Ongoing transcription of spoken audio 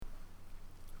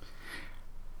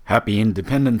Happy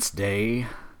Independence Day,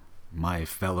 my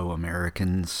fellow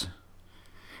Americans.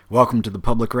 Welcome to the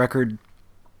Public Record.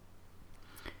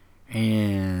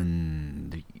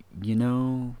 And,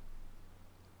 the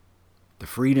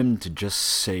freedom to just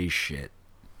say shit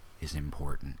is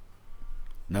important.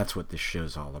 And that's what this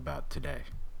show's all about today.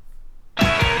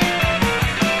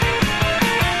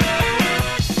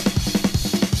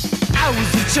 I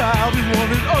was a child who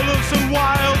wanted all of so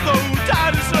wild, though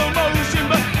tired of slow motion,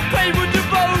 but played with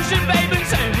devotion, baby,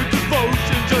 sang with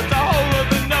devotion, just a whole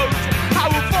other notion. I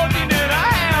was 14 and a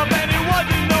half, and it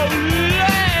wasn't no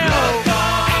lamb. Love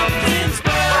comes in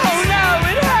spurts. Oh no,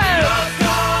 it hurts. Love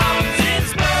comes in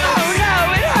spurts. Oh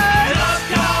no, it hurts. Love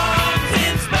comes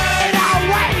in spurts. It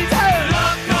always hurts.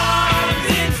 Love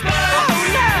comes in spurts. Oh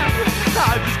no.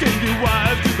 I just can't get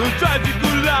wise to the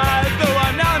tragical lies, though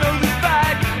I now know the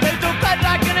fact. They don't cut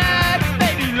like an axe.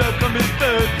 Baby, love comes in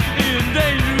third in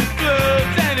dangerous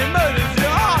floods, and it murders your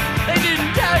heart. They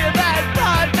didn't tell you that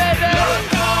part, baby. Love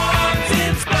comes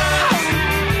in spurts.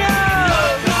 Oh no.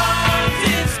 Love comes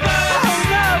in spurts. Oh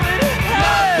no, it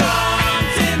hurts. Love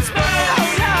comes in spurts. Oh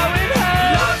no, it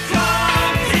hurts. Love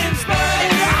comes in spurts.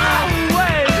 It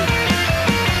always.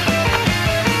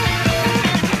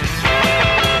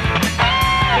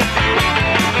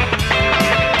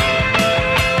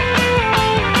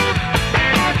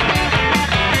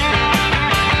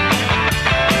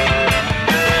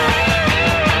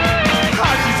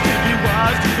 I just can't get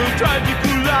wise to the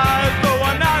tragical lies, though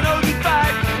I now know the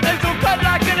fact. They don't cut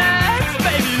like an axe.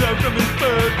 Baby, love comes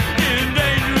first in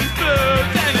dangerous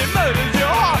floods, and it murders your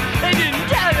heart. They didn't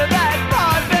tell you that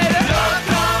part, baby. Love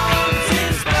comes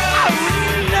in spurts.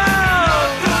 Oh no.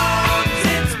 Love comes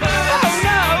in spurts. Oh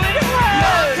no, it hurts.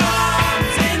 Love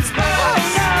comes in spurts. Oh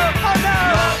no, oh no,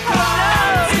 love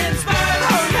comes in spurts.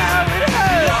 Oh no, it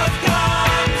hurts. Love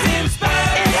comes in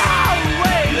spurts. It always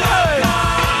hurts.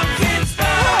 Love comes in spurts.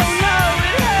 Oh no,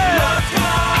 it hurts. Love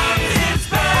comes in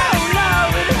spurts. Oh no,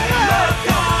 it hurts. Love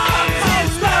comes in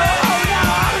spurts. Oh no,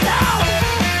 oh no.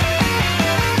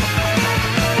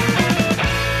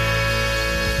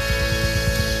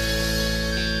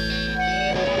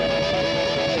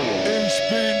 Ich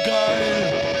bin geil.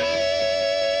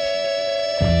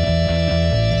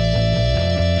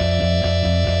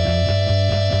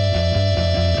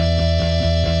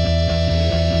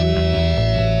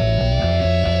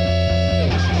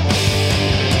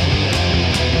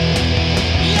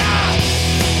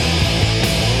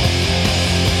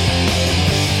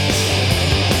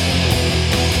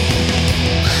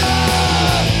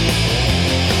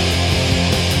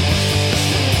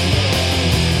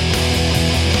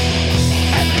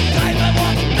 Every time I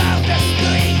walk down the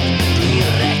street,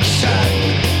 direction,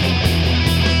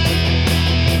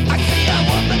 I see a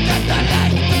woman that I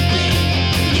like to be.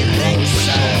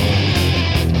 Erection.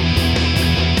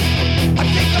 I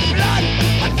think of blood.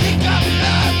 I think of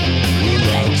love.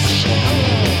 Erection.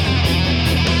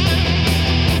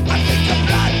 I think of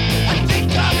blood. I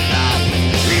think of love.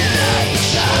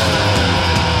 Erection.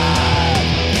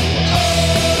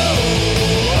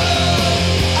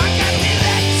 I got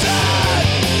erection.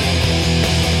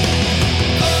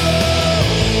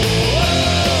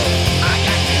 I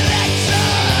got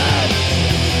erection.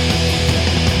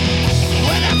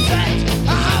 When I set a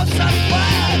house on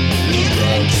fire,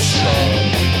 erection.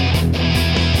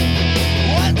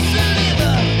 Once a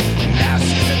liver, now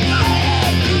she's a fire,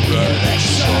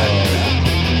 erection.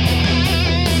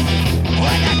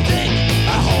 When I dig a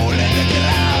hole in the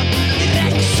ground,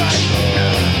 erection.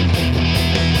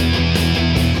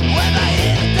 When I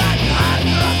hear that hard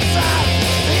rock sound,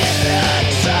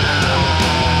 erection.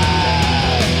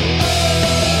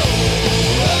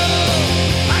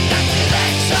 I got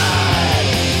erection.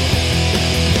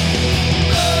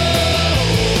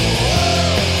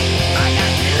 I got erection. I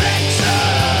got erection.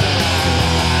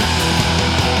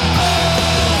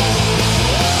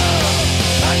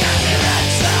 I got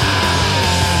erection.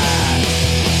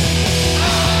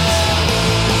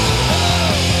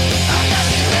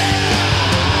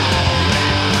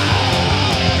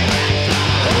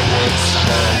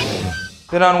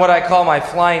 Been on what I call my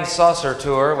flying saucer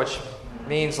tour, which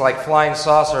means, like flying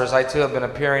saucers, I too have been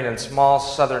appearing in small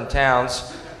southern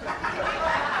towns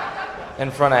in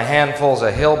front of handfuls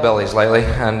of hillbillies lately,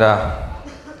 and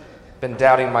been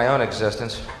doubting my own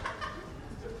existence.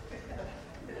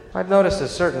 I've noticed a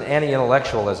certain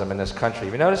anti-intellectualism in this country.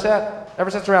 Have you noticed that?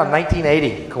 Ever since around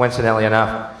 1980, coincidentally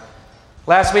enough.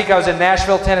 Last week I was in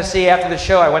Nashville, Tennessee. After the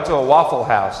show, I went to a Waffle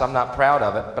House. I'm not proud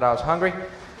of it, but I was hungry.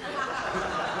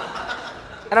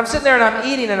 And I'm sitting there and I'm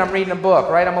eating and I'm reading a book,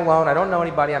 right? I'm alone, I don't know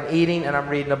anybody, I'm eating and I'm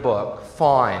reading a book.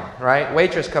 Fine, right?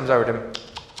 Waitress comes over to me.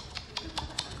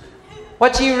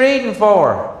 What you reading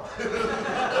for? I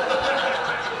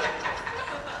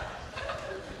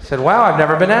said, wow, I've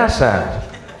never been asked that.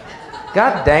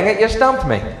 God dang it, you stumped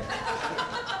me.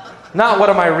 Not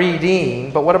what am I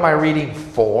reading, but what am I reading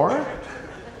for?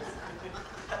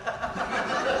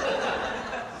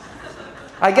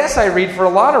 I guess I read for a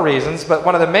lot of reasons, but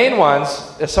one of the main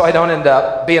ones is so I don't end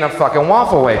up being a fucking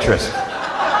waffle waitress.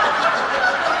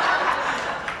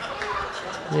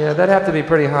 Yeah, that'd have to be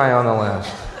pretty high on the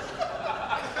list.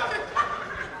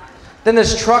 Then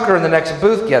this trucker in the next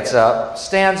booth gets up,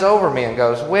 stands over me and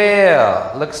goes,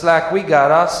 well, looks like we got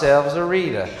ourselves a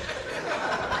reader.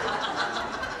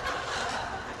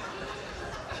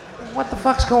 What the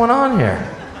fuck's going on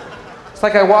here? It's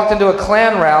like I walked into a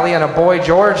Klan rally in a Boy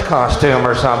George costume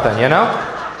or something, you know?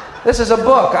 This is a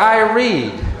book I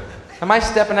read. Am I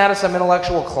stepping out of some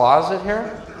intellectual closet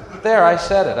here? There, I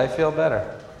said it. I feel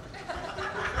better.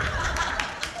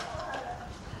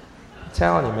 I'm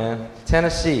telling you, man.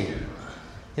 Tennessee.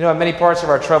 You know, in many parts of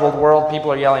our troubled world, people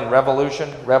are yelling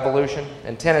revolution, revolution.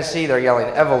 In Tennessee, they're yelling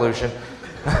evolution.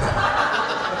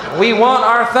 We want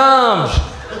our thumbs.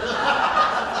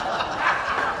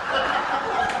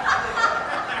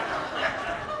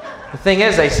 The thing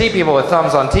is, they see people with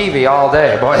thumbs on TV all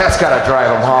day. Boy, that's got to drive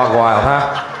them hog wild,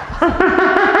 huh?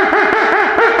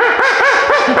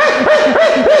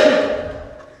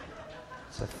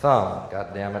 It's a thumb,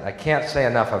 goddammit. I can't say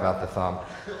enough about the thumb.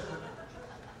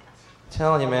 I'm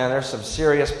telling you, man, there's some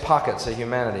serious pockets of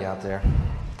humanity out there.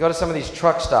 Go to some of these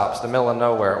truck stops in the middle of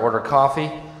nowhere, order coffee.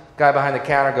 Guy behind the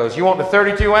counter goes, you want the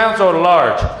 32 ounce or the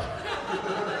large?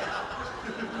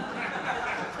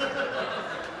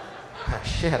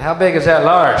 Shit, how big is that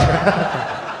large?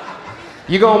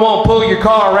 You're going to want to pull your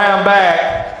car around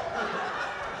back.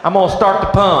 I'm going to start the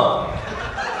pump.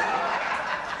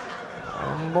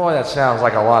 Oh, boy, that sounds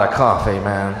like a lot of coffee,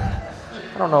 man.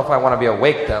 I don't know if I want to be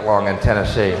awake that long in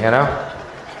Tennessee, you know?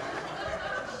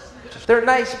 They're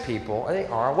nice people. They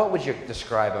are. What would you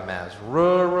describe them as?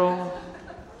 Rural?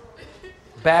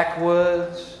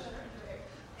 Backwoods?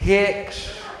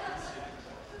 Hicks?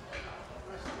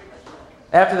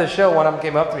 After the show, one of them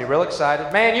came up to me real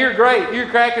excited. Man, you're great. You're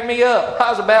cracking me up.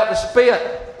 I was about to spit.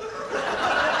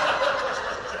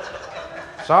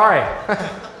 Sorry.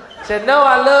 Said, no,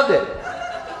 I loved it.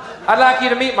 I'd like you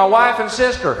to meet my wife and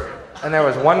sister. And there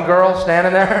was one girl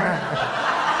standing there.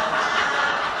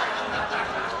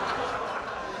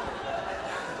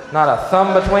 Not a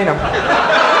thumb between them.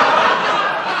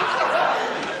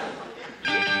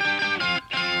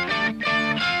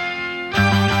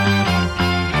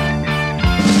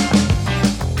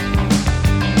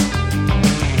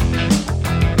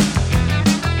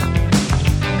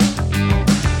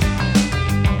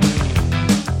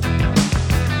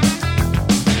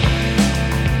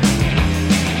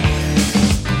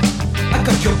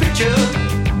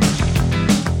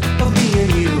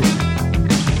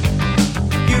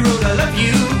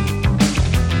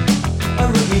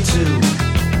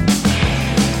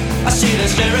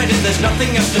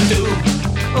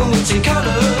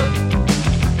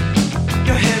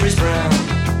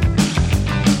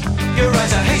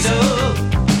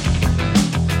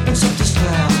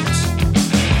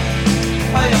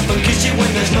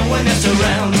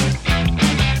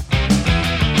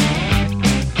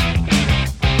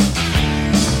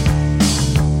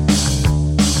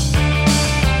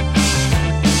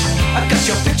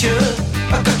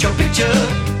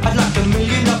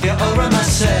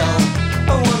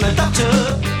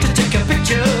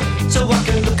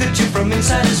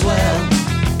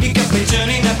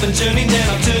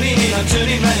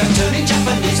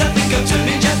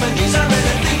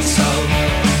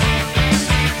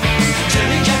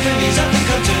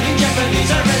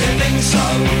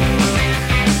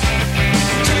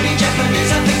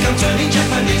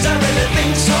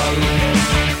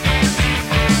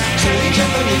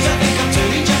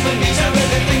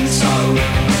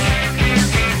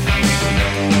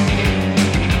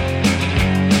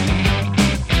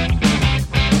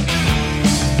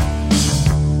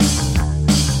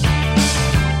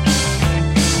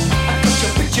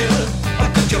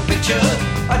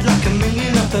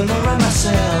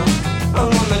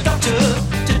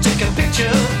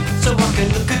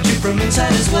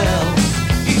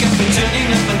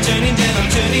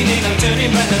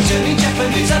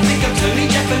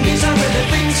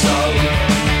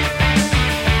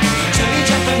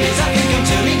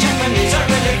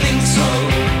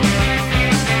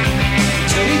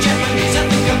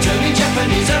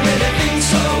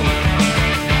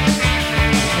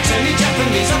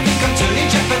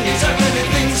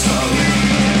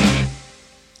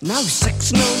 No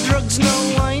sex, no drugs,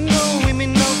 no wine, no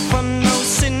women, no fun, no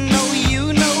sin, no you.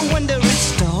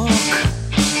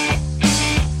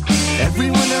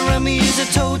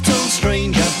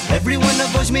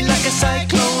 me like a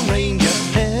cyclone ranger,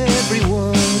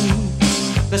 everyone.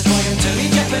 That's why I'm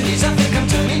turning Japanese, I think I'm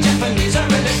turning Japanese, I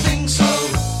really think so.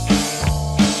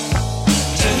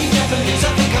 Turning Japanese,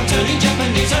 I think I'm turning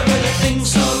Japanese, I really think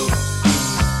so.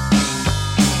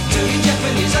 Turning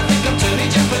Japanese, I think I'm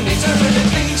turning Japanese, I really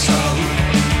think so.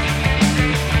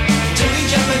 Turning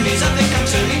Japanese, I think I'm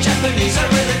turning Japanese, I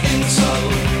really think so.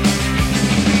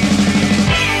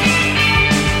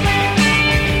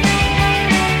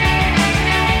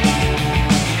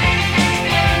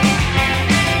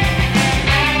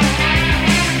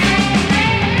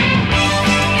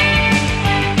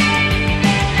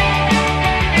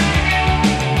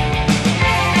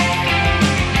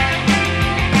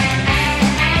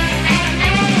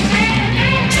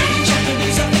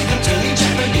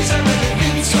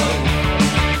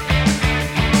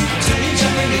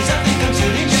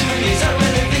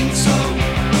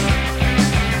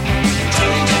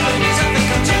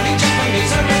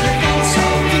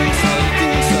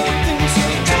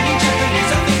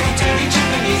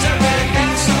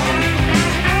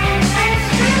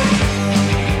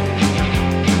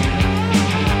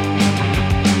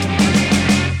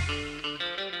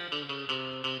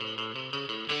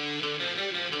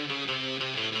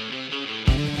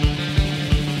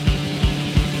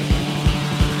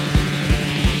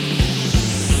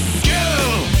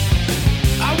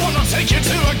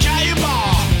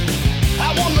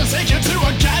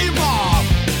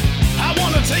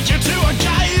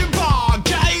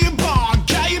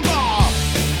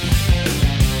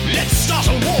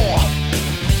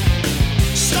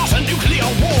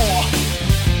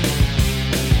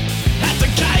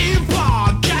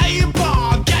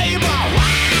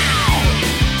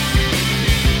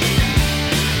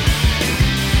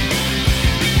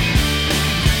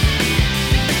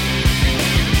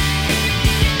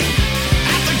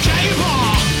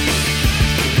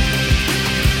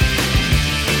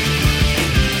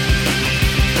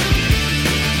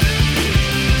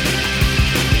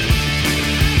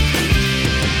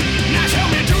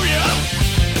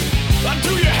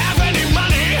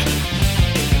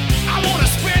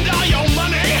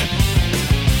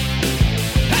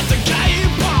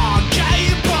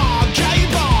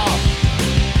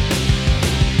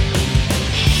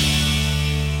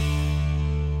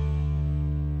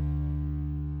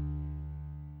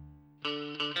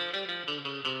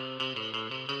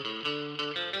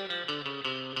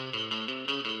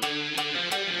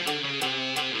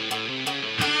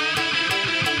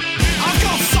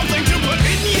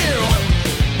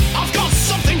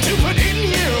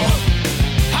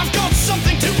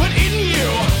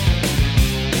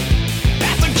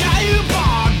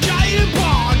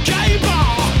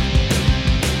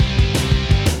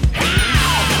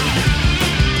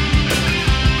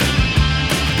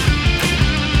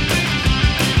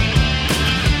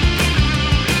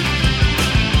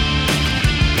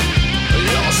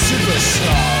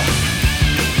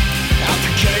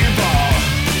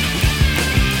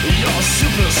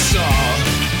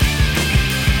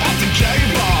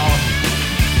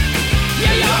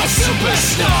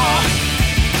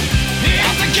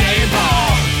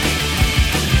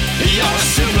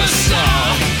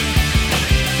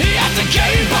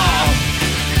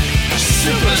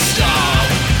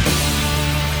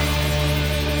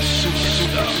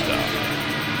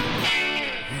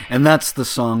 And that's the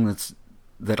song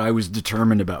that I was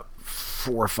determined about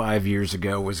 4 or 5 years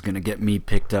ago was going to get me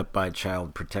picked up by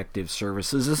Child Protective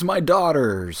Services as my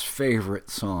daughter's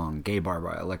favorite song, Gay Bar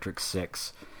by Electric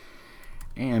Six.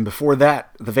 And before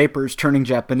that, The Vapors, Turning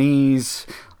Japanese,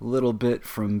 a little bit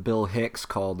from Bill Hicks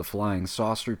called The Flying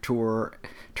Saucer Tour.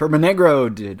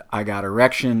 Turbonegro did I Got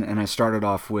Erection, and I started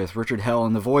off with Richard Hell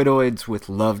and the Voidoids with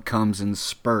Love Comes in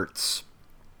Spurts.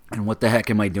 And what the heck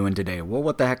am I doing today? Well,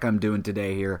 what the heck I'm doing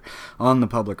today here on the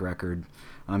Public Record.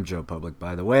 I'm Joe Public,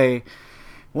 by the way.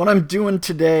 What I'm doing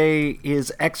today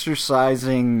is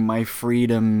exercising my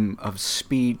freedom of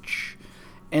speech,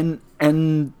 and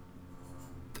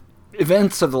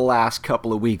events of the last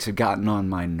couple of weeks have gotten on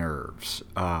my nerves.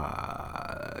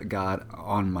 Got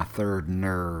on my third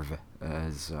nerve,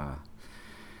 as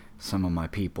some of my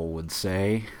people would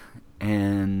say.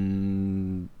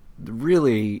 And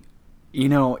really, you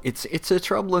know, it's a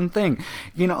troubling thing.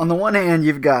 You know, on the one hand,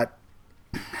 you got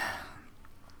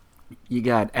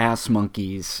ass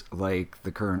monkeys like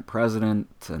the current president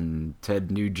and Ted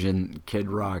Nugent, Kid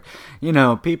Rock. You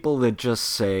know, people that just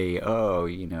say, oh,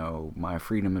 you know, my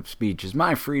freedom of speech is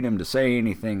my freedom to say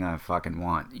anything I fucking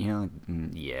want. You know,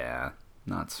 yeah,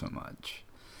 not so much.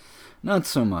 Not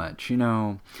so much, you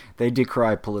know. They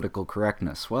decry political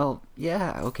correctness. Well,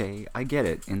 yeah, okay, I get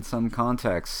it. In some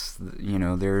contexts, you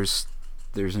know, there's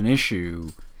there's an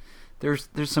issue, there's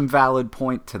some valid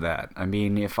point to that. I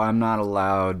mean, if I'm not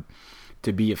allowed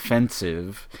to be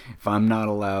offensive, if I'm not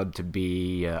allowed to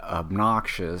be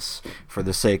obnoxious for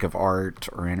the sake of art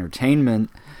or entertainment,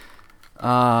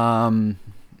 and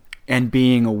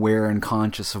being aware and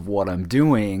conscious of what I'm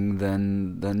doing,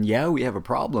 then yeah, we have a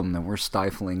problem. Then we're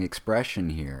stifling expression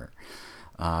here.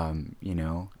 You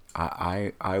know,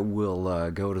 I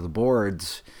will go to the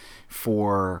boards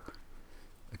for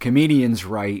a comedian's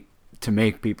right to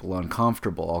make people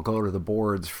uncomfortable. I'll go to the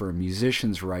boards for a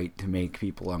musician's right to make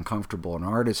people uncomfortable, an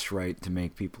artist's right to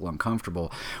make people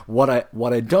uncomfortable. What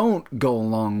I don't go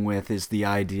along with is the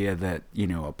idea that, you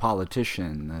know, a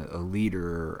politician, a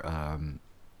leader,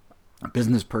 a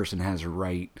business person has a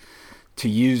right to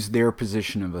use their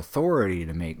position of authority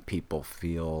to make people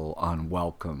feel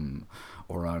unwelcome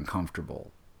or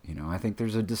uncomfortable. You know, I think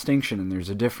there's a distinction and there's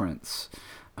a difference.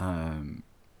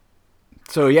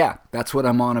 So yeah, that's what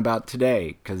I'm on about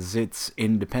today, because it's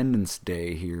Independence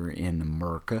Day here in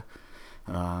America,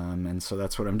 and so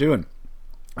that's what I'm doing.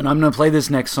 And I'm going to play this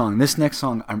next song. This next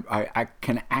song, I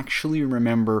can actually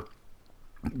remember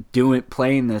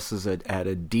playing this at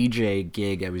a DJ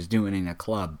gig I was doing in a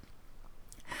club,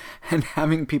 and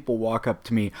having people walk up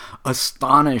to me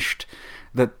astonished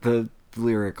that the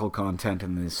lyrical content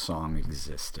in this song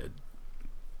existed.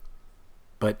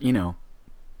 But, you know,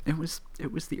 it was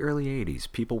the early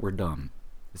 80s. People were dumb.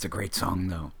 It's a great song,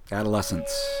 though.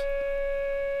 Adolescence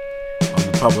on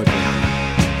the public radio.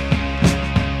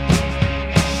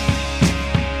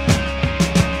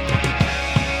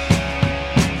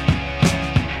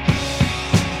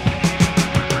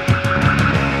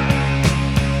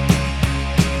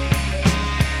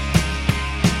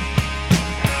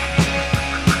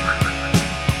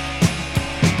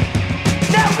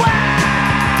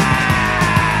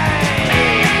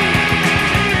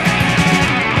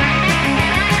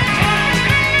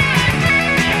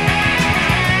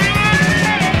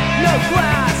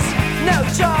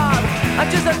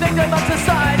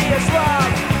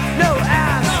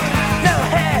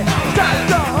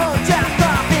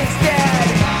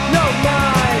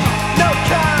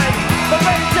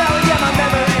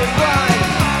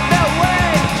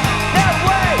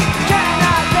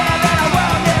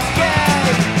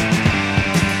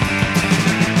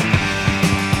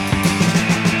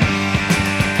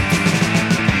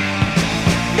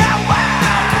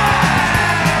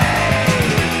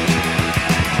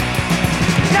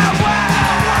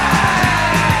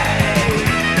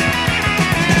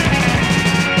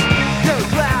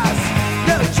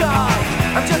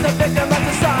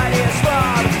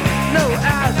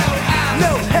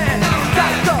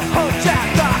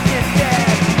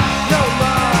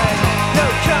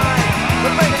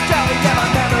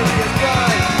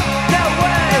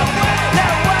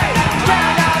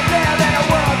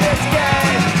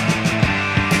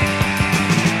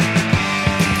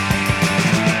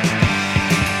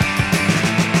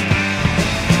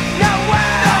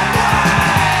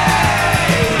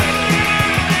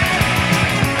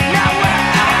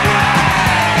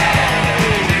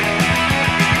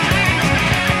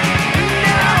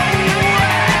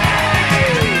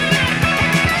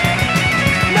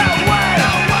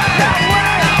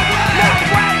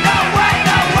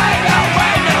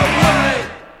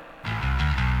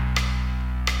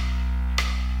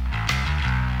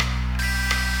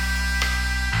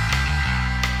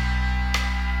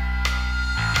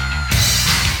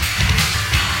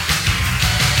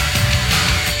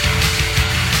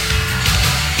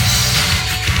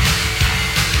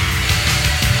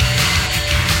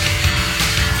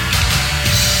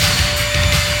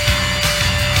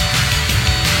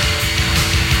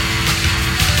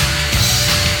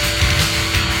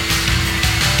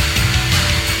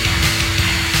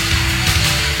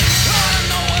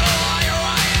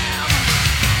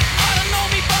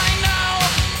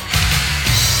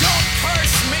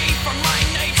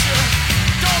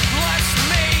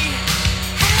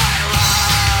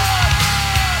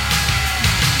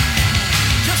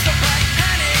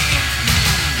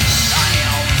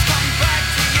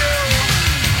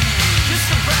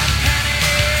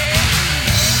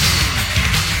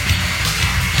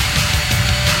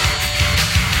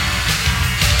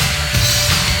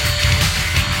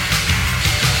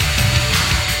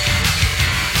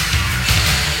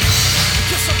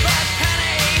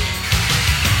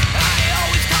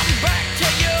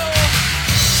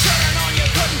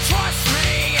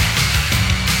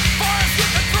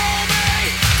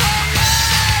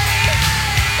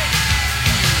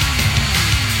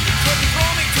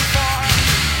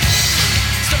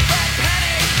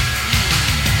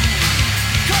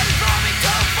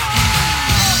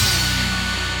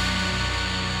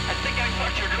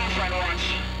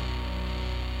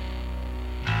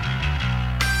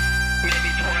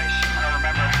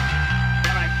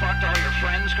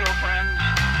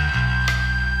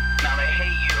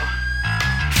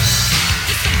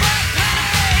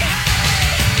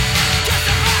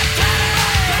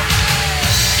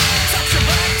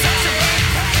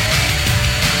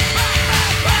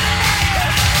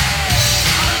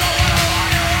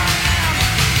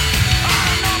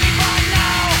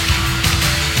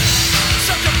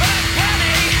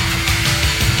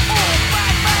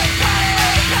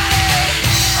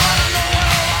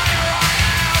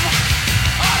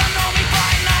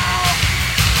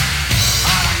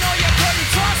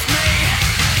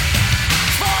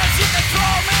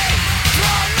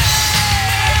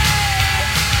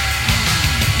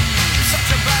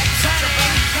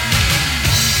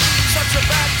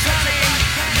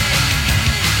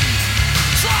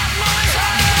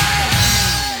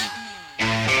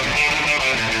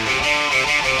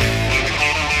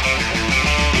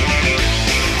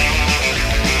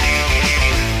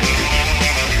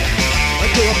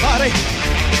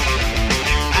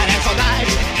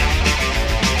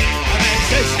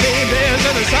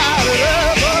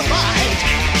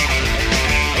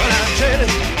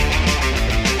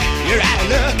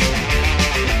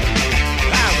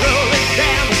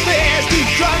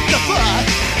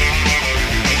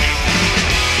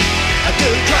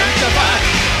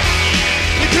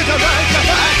 took a run to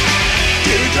fuck.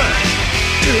 Too drunk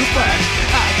to fuck.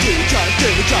 I'm too drunk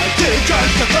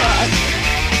to fuck.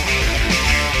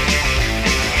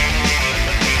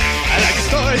 I like the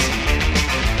stories,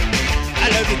 I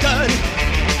love the gun.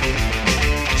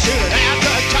 Shooting out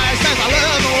the tires, cause I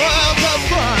love the world of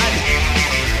fun.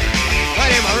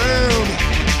 Right in my room,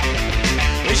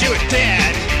 wish you were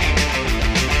dead.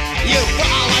 You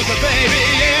fall like a baby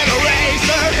in a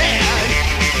razor head.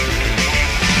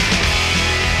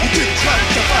 I'm too drunk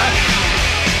to fuck.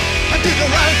 I'm too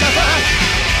drunk to fuck.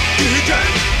 Too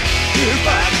drunk to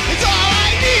fuck. It's all I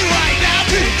need right now.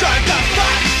 Too drunk to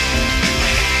fuck.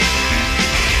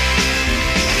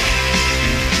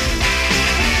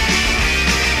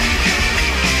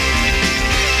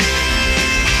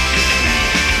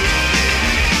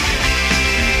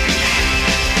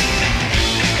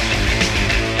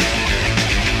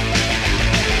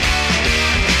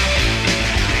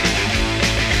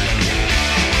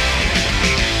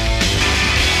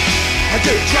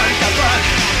 Too drunk to fuck.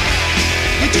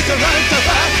 You took a run to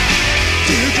fuck.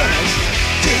 Too drunk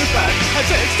to fuck. I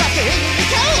said stop the heat and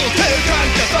cold. Too drunk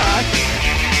to fuck.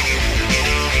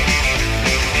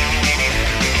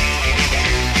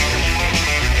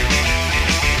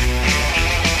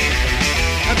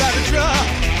 I'm about to drop.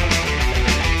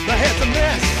 My head's a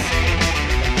mess.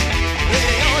 The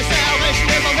only salvation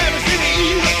is I'll never see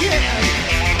you again.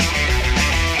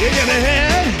 You give me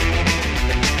head,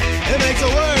 it makes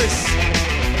it worse.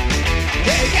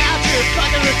 Take out your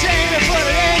fucking routine and put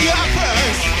it in your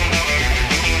purse.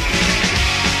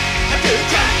 I'm too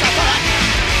drunk to fuck.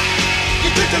 You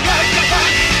took the road to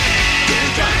fuck. Too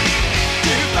drunk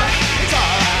to fuck. It's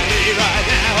all I need right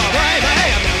now, oh baby.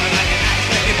 I'm feeling like an ice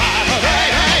cream pie, oh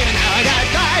baby. And now I got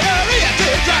diarrhea.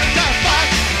 Too drunk to fuck.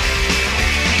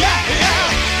 Yeah,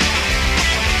 yeah.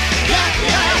 Yeah,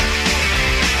 yeah.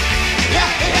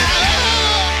 Yeah, yeah.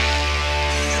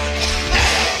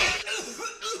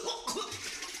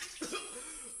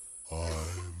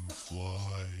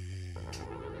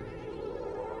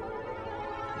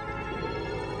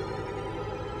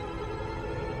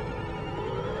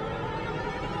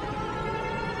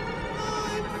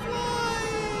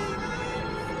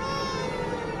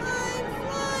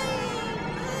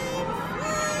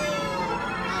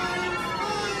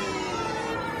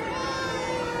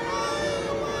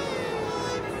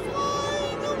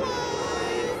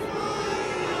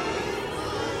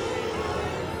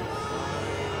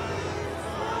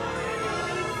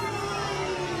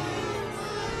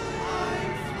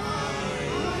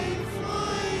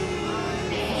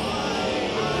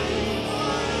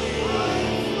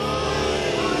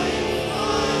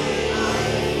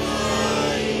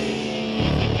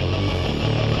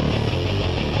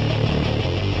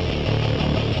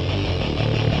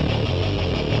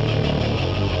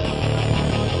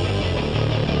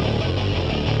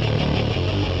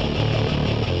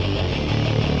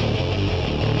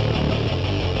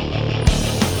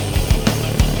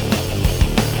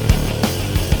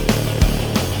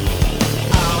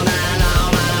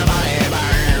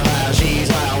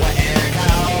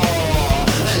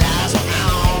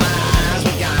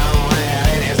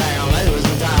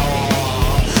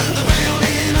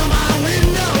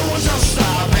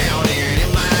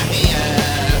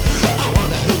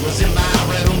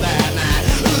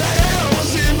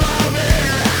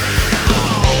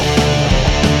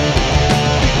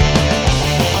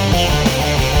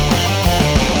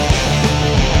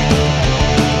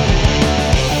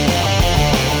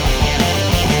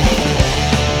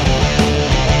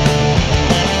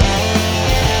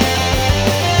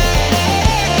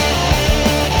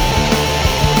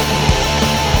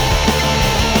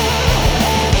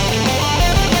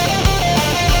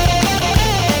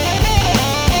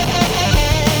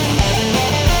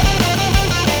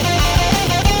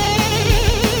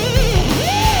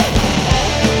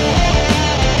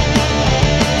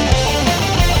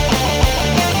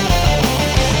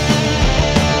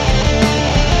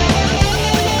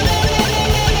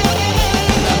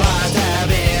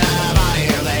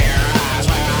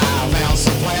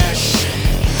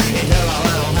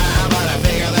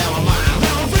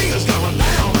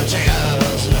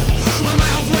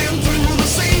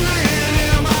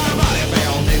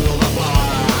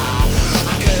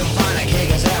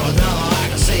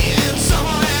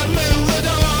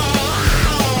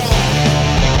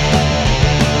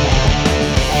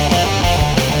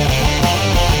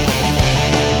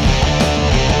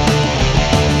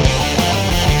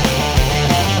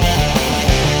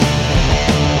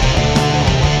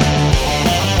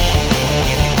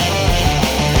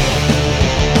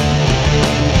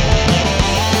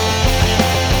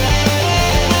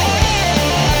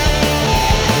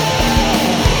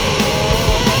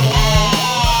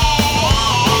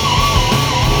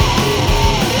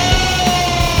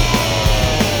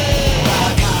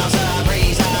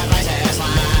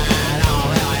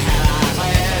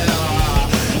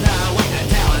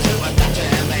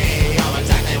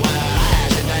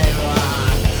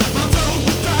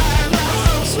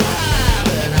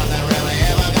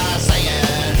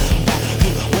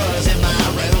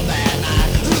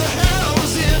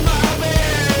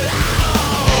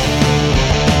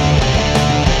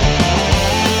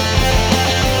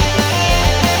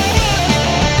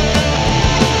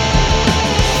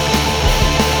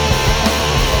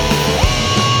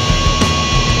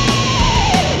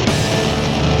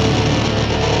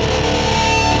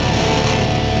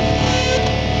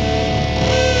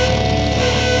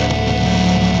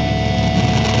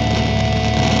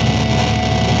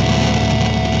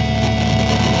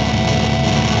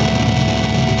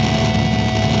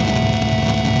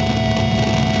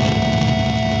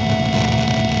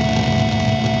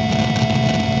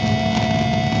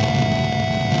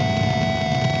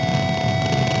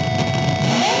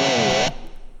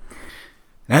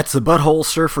 That's the Butthole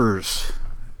Surfers.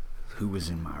 Who was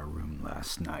in my room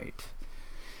last night?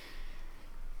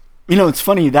 You know, it's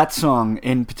funny, that song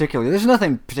in particular, there's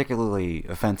nothing particularly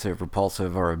offensive,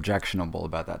 repulsive, or objectionable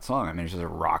about that song. I mean, it's just a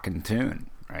rockin' tune,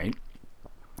 right?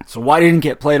 So why didn't it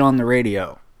get played on the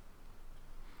radio?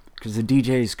 Because the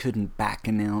DJs couldn't back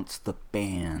announce the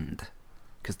band.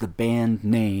 Because the band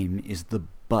name is the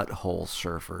Butthole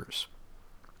Surfers.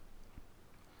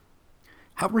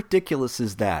 How ridiculous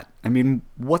is that? I mean,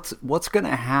 what's going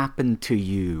to happen to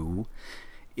you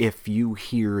if you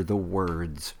hear the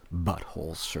words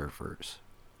Butthole Surfers?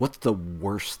 What's the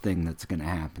worst thing that's going to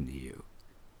happen to you?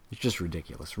 It's just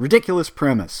ridiculous. Ridiculous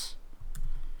premise.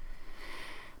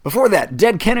 Before that,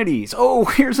 Dead Kennedys. Oh,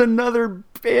 here's another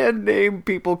band name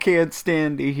people can't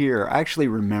stand to hear. I actually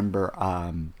remember,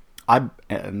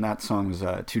 and that song was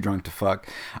Too Drunk to Fuck.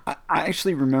 I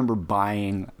actually remember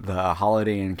buying the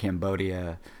Holiday in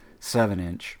Cambodia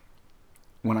 7-inch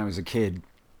when I was a kid.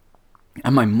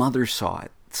 And my mother saw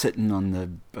it sitting on the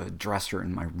dresser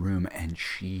in my room, and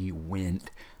she went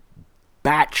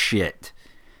batshit.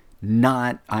 I'm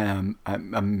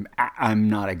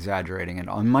not exaggerating at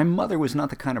all. And my mother was not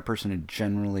the kind of person who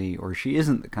generally, or she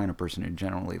isn't the kind of person who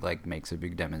generally like makes a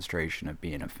big demonstration of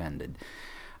being offended.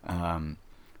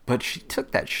 But she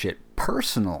took that shit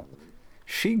personal.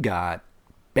 She got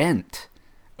bent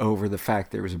over the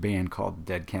fact there was a band called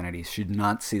Dead Kennedys. She did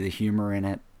not see the humor in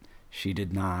it. She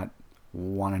did not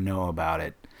want to know about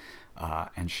it.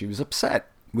 And she was upset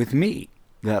with me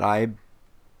that I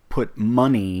put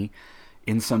money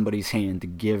in somebody's hand to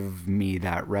give me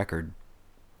that record.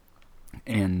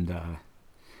 And,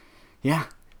 yeah.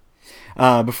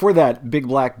 Before that, Big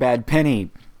Black Bad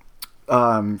Penny,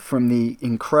 from the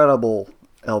incredible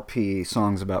LP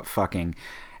Songs About Fucking.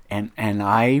 And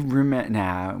I remember,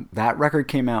 now, that record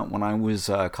came out when I was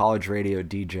a college radio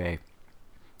DJ.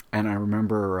 And I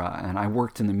remember, and I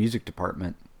worked in the music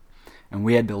department, and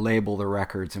we had to label the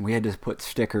records, and we had to put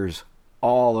stickers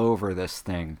all over this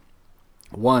thing.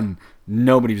 One,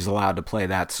 nobody was allowed to play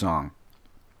that song.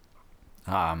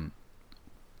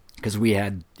 Because we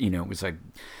had, it was a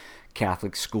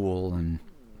Catholic school, and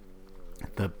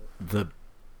the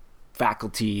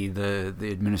faculty, the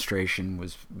administration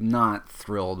was not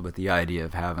thrilled with the idea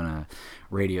of having a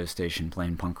radio station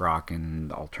playing punk rock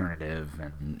and alternative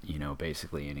and,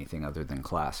 basically anything other than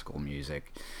classical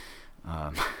music.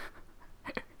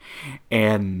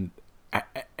 And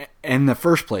in the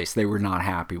first place, they were not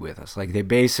happy with us. Like, they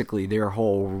basically, their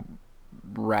whole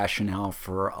rationale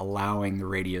for allowing the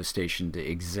radio station to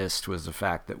exist was the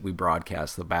fact that we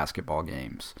broadcast the basketball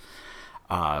games.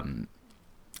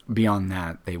 Beyond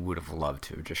that, they would have loved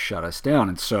to just shut us down.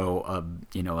 And so,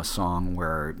 a song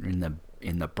where in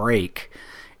the break,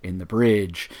 in the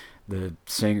bridge, the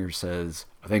singer says,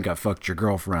 "I think I fucked your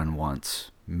girlfriend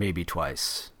once, maybe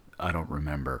twice, I don't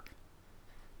remember.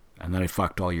 And then I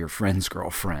fucked all your friends'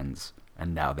 girlfriends,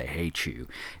 and now they hate you."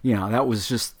 That was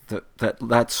just,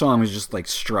 that song was just like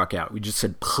struck out. We just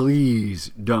said,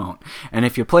 please don't. And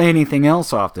if you play anything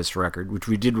else off this record, which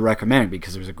we did recommend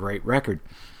because it was a great record,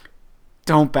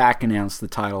 don't back announce the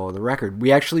title of the record.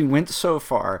 We actually went so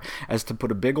far as to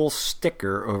put a big old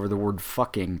sticker over the word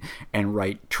fucking and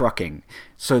write trucking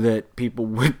so that people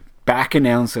would back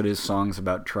announce it as songs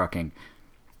about trucking.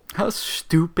 How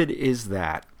stupid is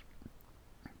that?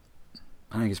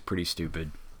 I think it's pretty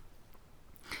stupid.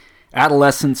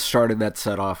 Adolescence started that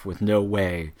set off with No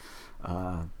Way.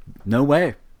 No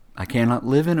way. I cannot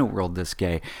live in a world this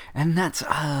gay. And that's,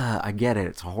 I get it.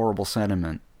 It's a horrible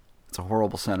sentiment. It's a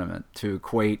horrible sentiment to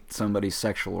equate somebody's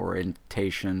sexual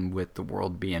orientation with the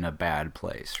world being a bad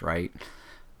place, right?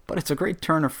 But it's a great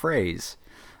turn of phrase.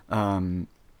 And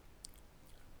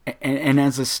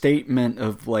as a statement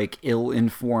of like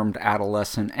ill-informed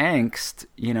adolescent angst,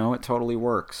 it totally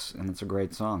works, and it's a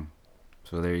great song.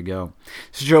 So there you go.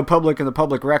 This is Joe Public of the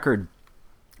Public Record,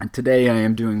 and today I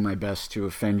am doing my best to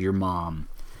offend your mom.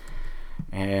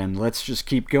 And let's just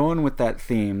keep going with that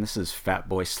theme. This is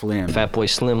Fatboy Slim. Fatboy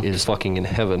Slim is fucking in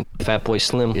heaven. Fatboy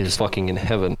Slim is fucking in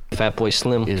heaven. Fatboy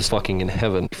Slim is fucking in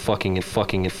heaven. Fucking and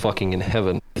fucking and fucking in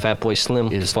heaven. Fatboy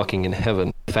Slim is fucking in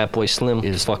heaven. Fatboy Slim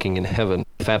is fucking in heaven.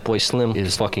 Fatboy Slim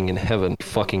is fucking in heaven.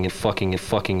 Fucking and fucking and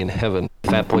fucking in heaven.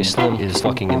 Fatboy Slim is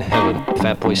fucking in heaven.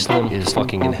 Fatboy Slim is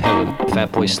fucking in heaven.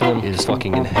 Fatboy Slim is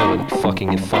fucking in heaven. Fucking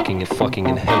and fucking and fucking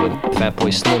in heaven.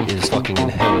 Fatboy Slim is fucking in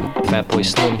heaven. Fatboy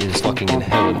Slim is fucking in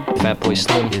heaven. Fatboy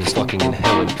Slim is fucking in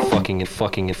heaven. Fucking and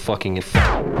fucking and fucking and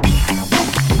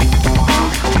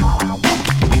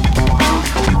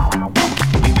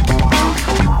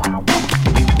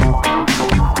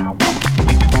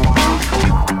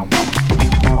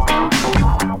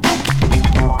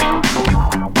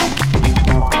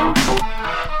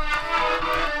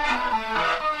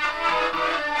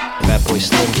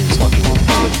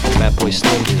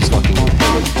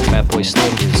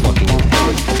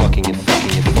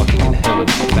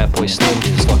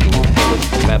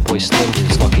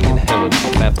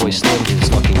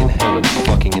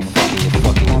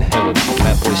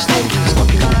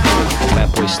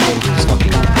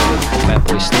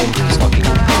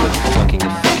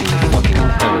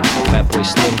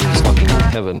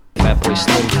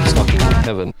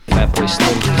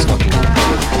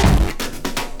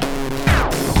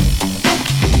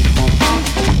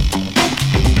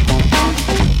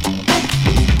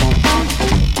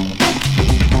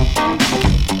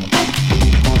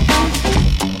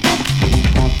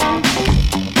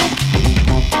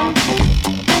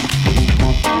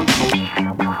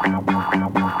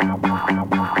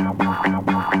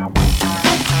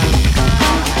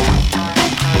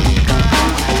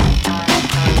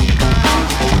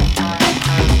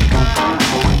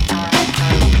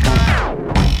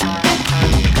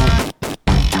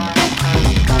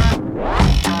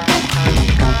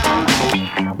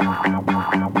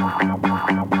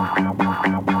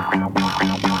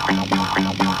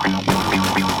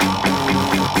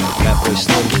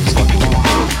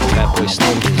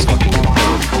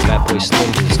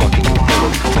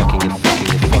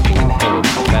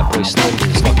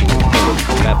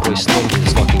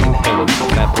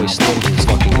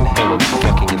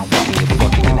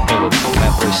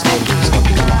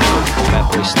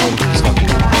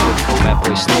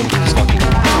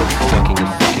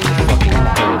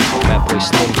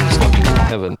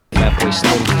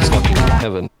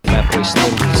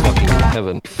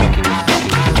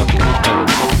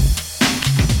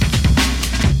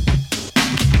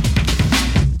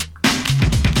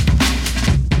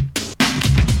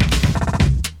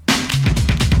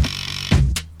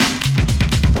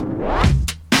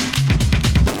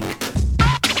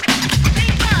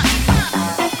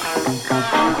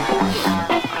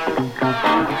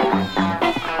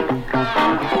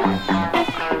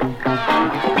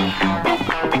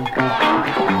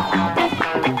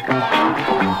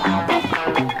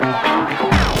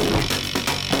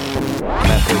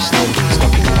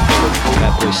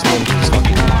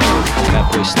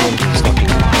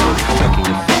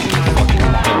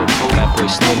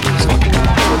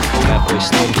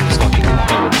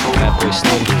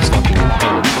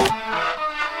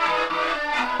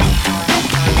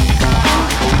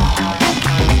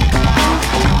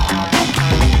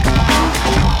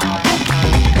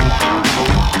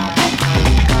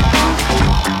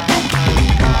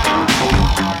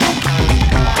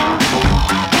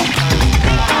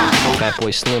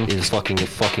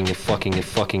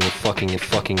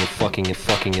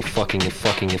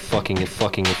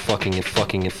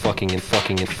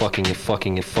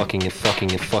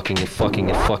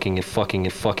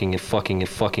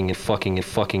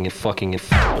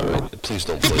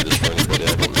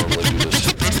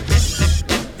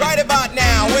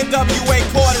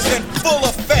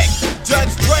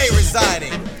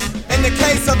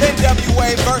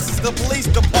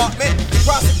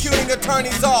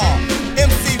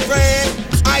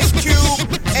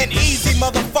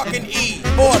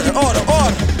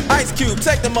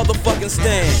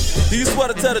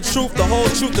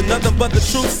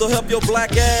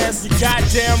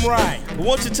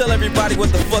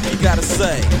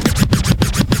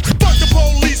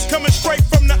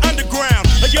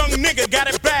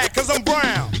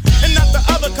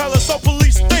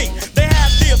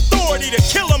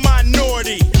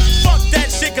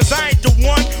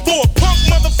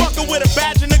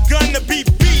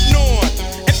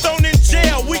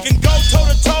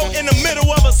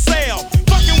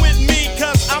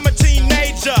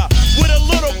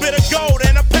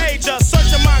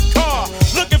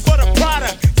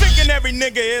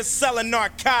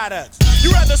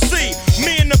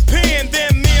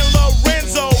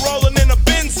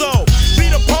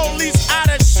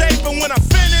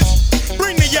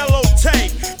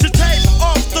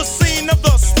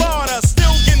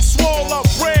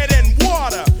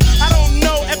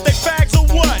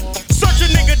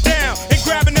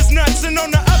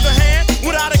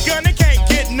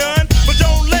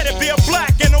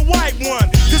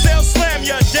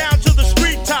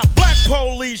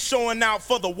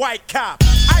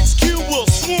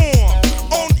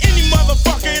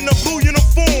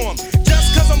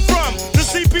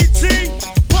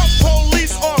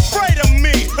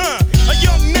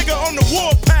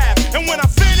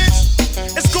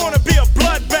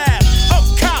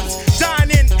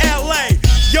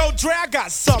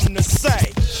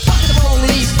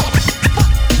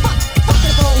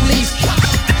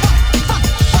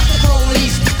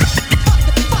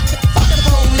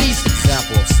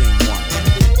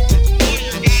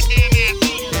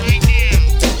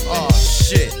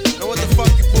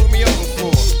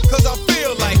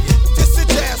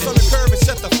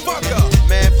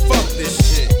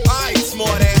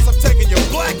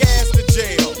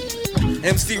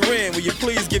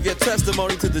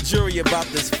you about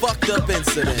this fucked up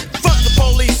incident. Fuck the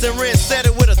police and Ren said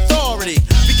it with authority.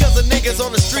 Because the niggas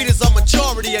on the street is a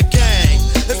majority of gang.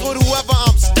 It's with whoever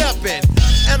I'm stepping.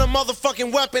 And a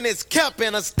motherfucking weapon is kept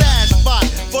in a stash spot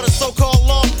for the so-called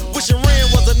law. Wishing Ren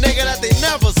was a nigga that they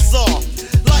never saw.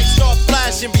 Lights start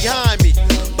flashing behind me,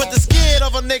 but they're scared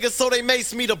of a nigga, so they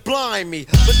mace me to blind me.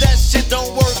 But that shit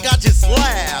don't work, I just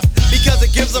laugh, because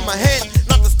it gives them a hint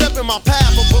not to step in my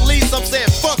path. For police, I'm saying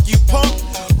fuck you, punk.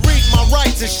 Read my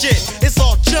rights and shit, it's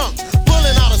all junk.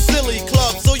 Pulling out a silly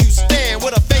club, so you stand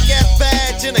with a fake ass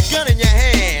badge and a gun in your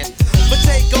hand. But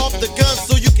take off the gun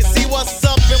so you can see what's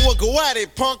up, and we'll go at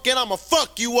it, punk, and I'ma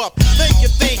fuck you up. Make you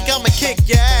think I'ma kick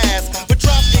your ass, but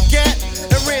drop your gat,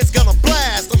 and Red's gonna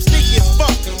blast. I'm sneaky as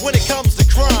fuck when it comes to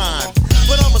crime,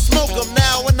 but I'ma smoke them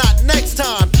now and not next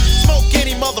time. Smoke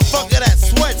any motherfucker that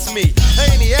sweats me,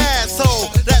 any asshole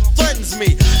that threatens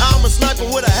me. I'm a sniper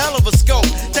with a hell of a scope,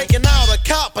 taking out a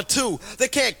cop or two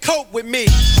that can't cope with me.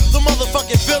 The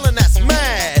motherfucking villain that's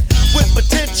mad, with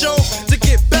potential to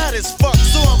get bad as fuck,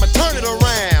 so I'ma turn it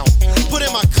around. Put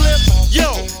in my clip,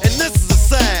 yo, and this is the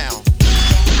sound.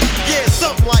 Yeah,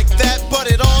 something like that, but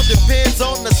it all depends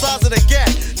on the size of the gap.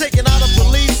 Taking out a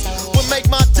police would make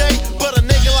my day, but a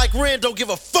nigga like Ren don't give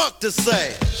a fuck to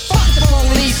say. Fuck the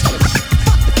police. Fuck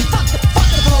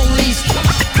the police.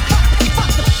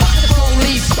 Fuck the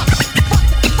police.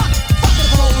 Fuck the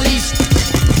police.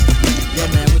 Yo,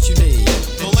 man, what you need?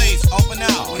 Police, open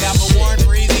up. We have a warrant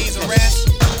for Easy's arrest.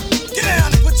 Get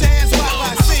down and put your hands where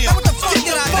I see them. What the fuck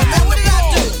did I do, man? What did I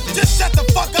do? Just shut the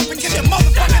fuck up and get your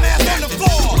motherfucking ass on the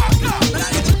floor. But I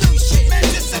didn't do shit. Man,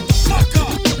 just shut the fuck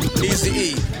up.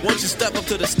 Easy E, won't you step up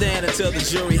to the stand and tell the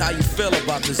jury how you feel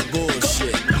about this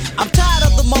bullshit? I'm tired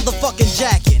of the motherfucking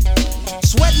jacking.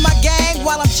 Sweating my gang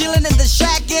while I'm chilling in the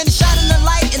shack and shining the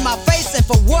light in my face, and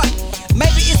for what?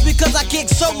 Maybe it's because I kick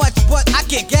so much, but I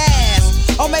kick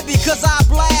ass. Or maybe because I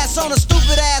blast on a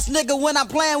stupid ass nigga when I'm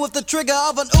playing with the trigger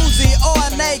of an Uzi or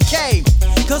an AK.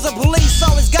 Cause the police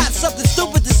always got something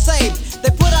stupid to say. They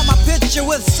put out my picture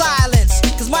with silence,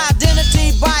 cause my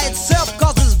identity by itself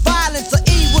causes violence. To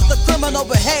E with the criminal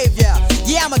behavior.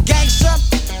 Yeah, I'm a gangster,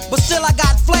 but still I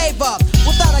got flavor.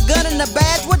 Without a gun and a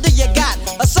badge, what do you got?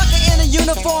 A sucker in a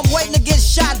uniform waiting to get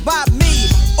shot by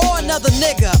me or another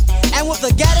nigga. And with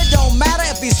a gat, it don't matter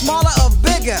if he's smaller or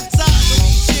bigger.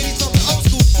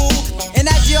 And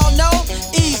as y'all know,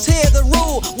 E's here the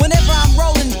rule. Whenever I'm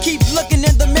rolling, keep looking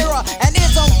in the mirror, and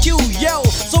it's on cue, yo,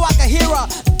 so I can hear a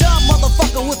dumb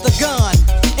motherfucker with a gun.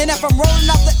 And if I'm rolling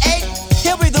up the 8,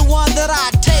 he'll be the one that I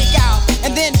take out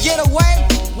and then get away.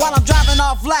 While I'm driving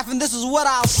off laughing, this is what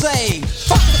I'll say.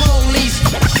 Fuck the police.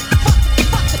 Fuck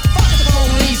the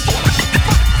police.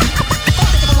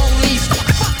 Fuck the police.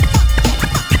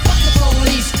 Fuck the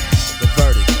police. The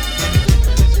verdict.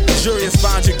 The jury has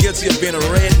found you guilty of being a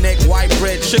redneck, white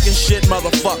bread, chicken shit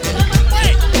motherfucker.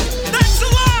 Wait, that's a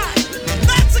lie.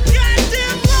 That's a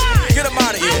goddamn lie. Get him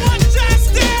out of here. I want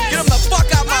justice. Get him the fuck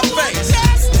out my face.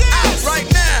 Out right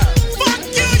now. Fuck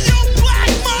you, you black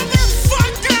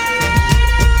motherfucker.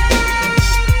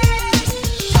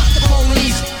 Fuck the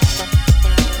police.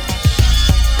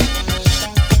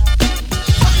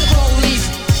 Fuck the police.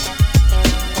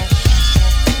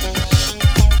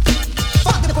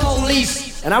 Fuck the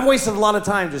police. And I've wasted a lot of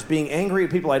time just being angry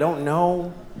at people I don't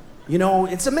know. You know,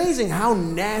 it's amazing how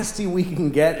nasty we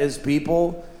can get as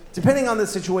people, depending on the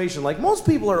situation. Like, most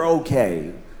people are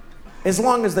okay, as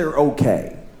long as they're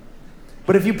okay.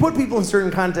 But if you put people in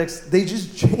certain contexts, they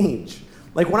just change.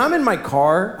 Like, when I'm in my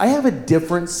car, I have a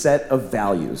different set of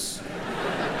values.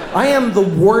 I am the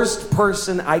worst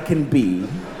person I can be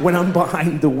when I'm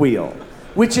behind the wheel,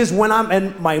 which is when I'm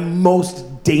at my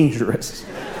most dangerous.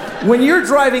 When you're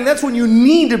driving, that's when you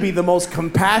need to be the most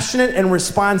compassionate and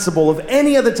responsible of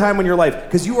any other time in your life,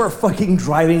 because you are fucking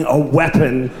driving a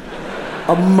weapon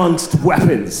amongst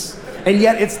weapons. And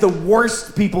yet it's the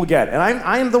worst people get. And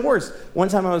I am the worst. One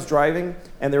time I was driving,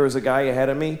 and there was a guy ahead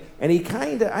of me, and he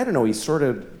kind of, I don't know, he sort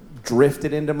of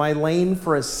drifted into my lane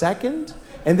for a second,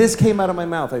 and this came out of my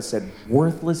mouth. I said,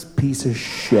 "Worthless piece of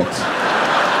shit."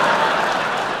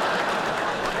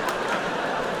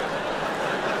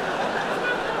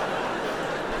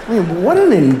 I mean, what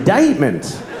an indictment.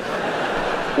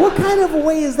 What kind of a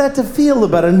way is that to feel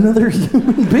about another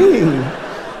human being?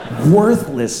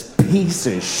 Worthless piece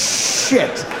of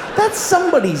shit. That's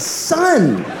somebody's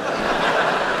son.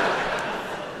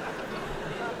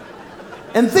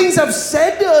 And things I've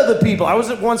said to other people. I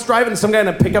was once driving, some guy in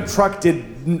a pickup truck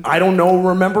I don't know,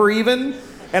 remember even,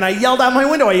 and I yelled out my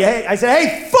window. I said,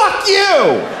 "Hey, fuck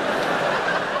you!"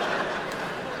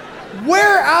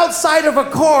 Where outside of a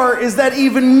car is that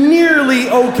even nearly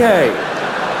okay?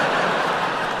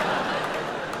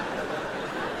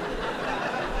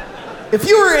 If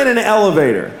you were in an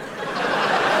elevator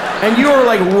and you were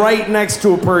like right next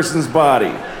to a person's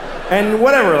body and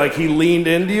whatever, like he leaned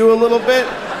into you a little bit,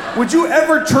 would you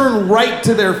ever turn right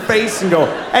to their face and go,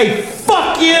 hey,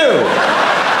 fuck you?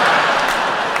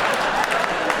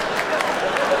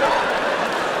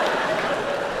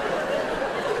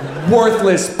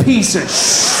 Worthless piece of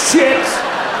shit.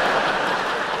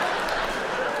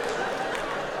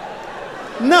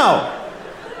 No.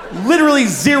 Literally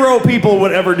 0 people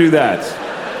would ever do that.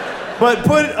 But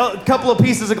put a couple of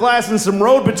pieces of glass and some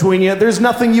road between you, there's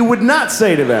nothing you would not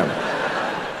say to them.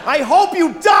 I hope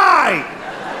you die!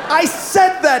 I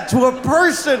said that to a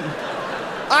person.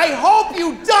 I hope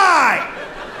you die!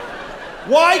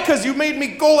 Why? Because you made me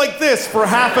go like this for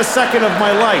half a second of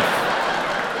my life.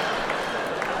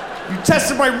 You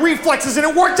tested my reflexes and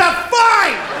it worked out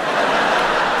fine!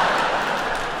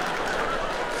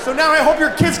 So now I hope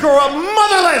your kids grow up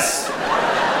motherless!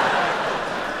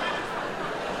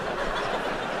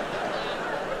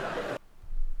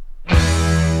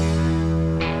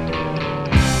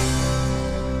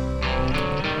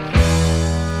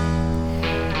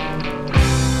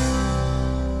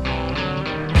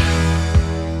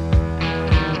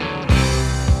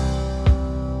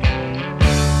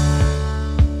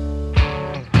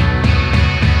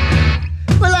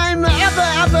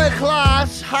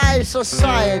 High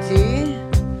society,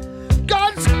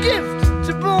 God's gift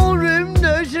to ballroom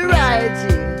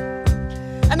notoriety.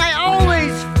 And I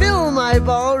always fill my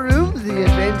ballroom, the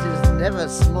event is never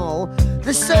small.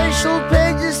 The social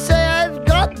pages say I've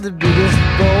got the biggest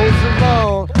balls of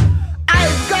all.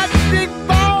 I've got big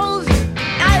balls,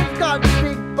 I've got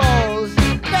big balls.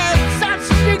 They're such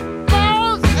big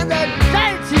balls, and they're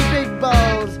dirty big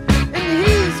balls. And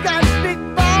he's got big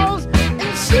balls,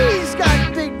 and she's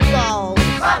got big balls.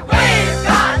 But we've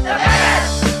got the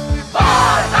biggest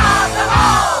balls of them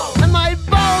all! And my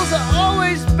balls are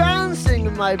always bouncing,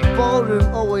 and my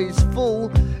ballroom always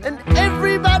full. And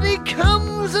everybody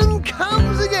comes and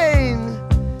comes again.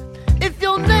 If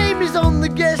your name is on the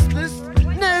guest list,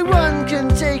 no one can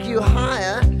take you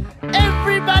higher.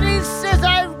 Everybody says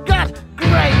I've got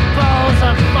great balls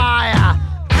of fire.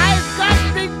 I've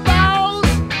got big balls,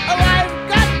 oh I've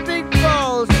got big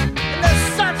balls. And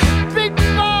they're such big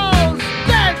balls,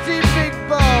 dirty big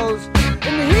balls.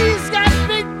 And he's got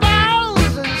big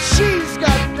balls, and she's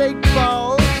got big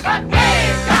balls. But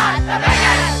we've got the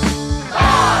biggest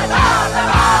balls of them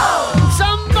all!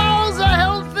 Some balls are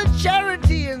held for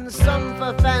charity and some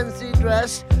for fancy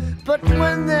dress. But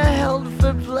when they're held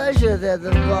for pleasure, they're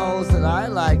the balls that I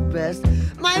like best.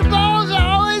 My balls are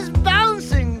always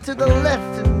bouncing to the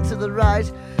left and to the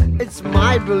right. It's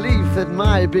my belief that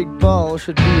my big ball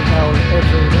should be held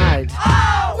every night.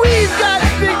 Oh, We've got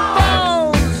big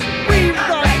balls! We've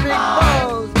got big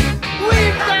balls!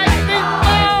 We've got big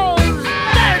balls!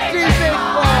 Dirty big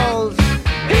balls!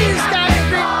 He's got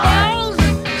big balls!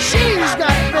 She's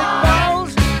got big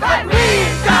balls! But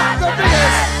we've got the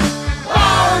biggest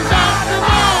balls of them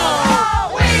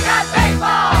all! we got big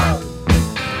balls!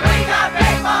 We got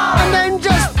big balls! And I'm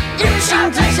just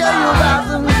itching to tell you about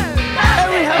them. And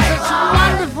we have such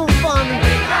wonderful fun.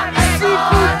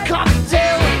 Seafood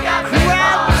cocktail,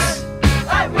 crabs,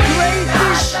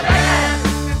 crayfish.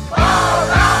 Balls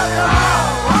of them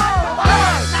all!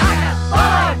 Boys, knock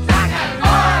boys,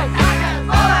 knock boys,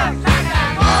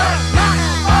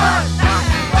 knock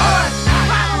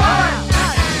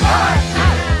boys,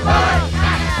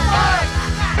 knock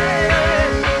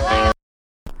boys,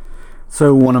 So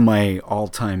one of my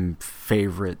all-time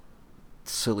favorite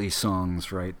silly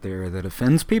songs right there that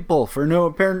offends people for no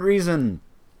apparent reason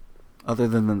other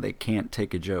than that they can't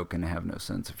take a joke and have no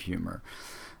sense of humor.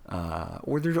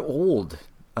 Or they're old.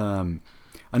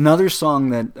 Another song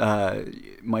that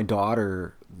my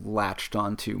daughter latched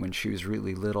onto when she was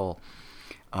really little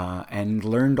and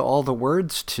learned all the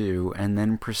words to and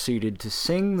then proceeded to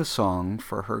sing the song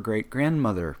for her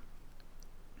great-grandmother.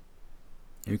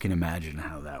 You can imagine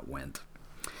how that went.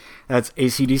 That's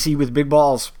AC/DC with Big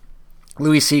Balls.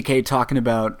 Louis C.K. talking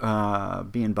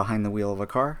about being behind the wheel of a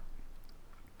car.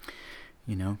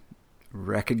 You know,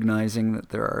 recognizing that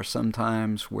there are some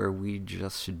times where we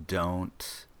just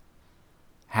don't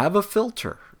have a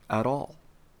filter at all.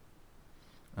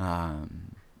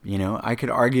 You know, I could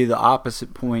argue the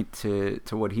opposite point to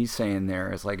what he's saying there.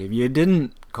 It's like, if you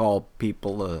didn't call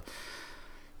people a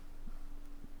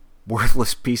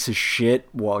worthless piece of shit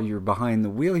while you're behind the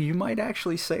wheel, you might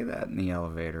actually say that in the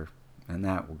elevator, and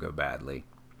that will go badly.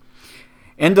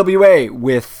 NWA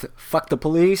with Fuck the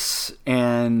Police,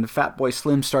 and Fatboy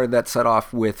Slim started that set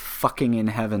off with Fucking in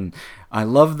Heaven. I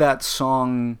love that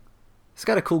song. It's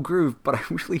got a cool groove, but I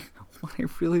really what I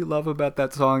really love about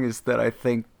that song is that I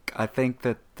think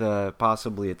that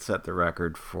possibly it set the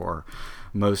record for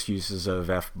most uses of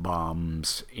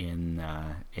F-bombs in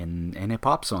a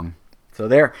pop song. So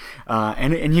there,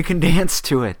 and you can dance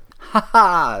to it. Ha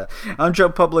ha! I'm Joe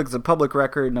Public. It's a public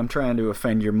record, and I'm trying to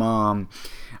offend your mom.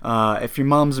 If your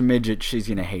mom's a midget, she's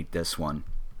gonna hate this one.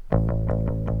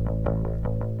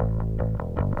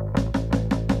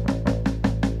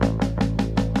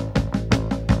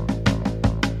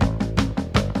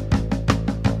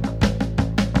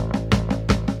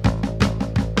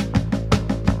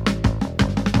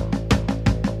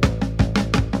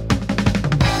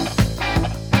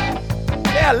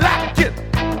 I like it.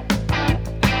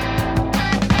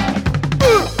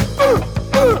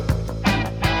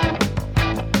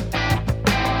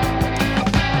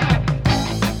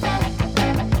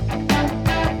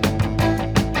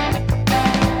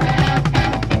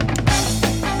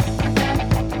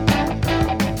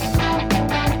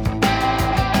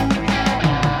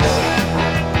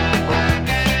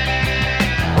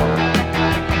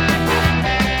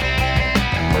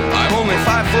 I'm only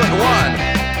 5'1".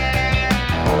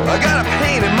 I got a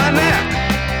pain in my neck.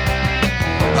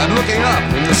 I'm looking up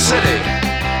in the city.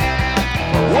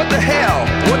 What the hell?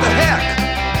 What the heck?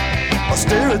 I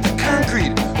stare at the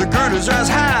concrete. The girders rise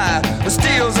high. The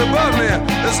steel's above me.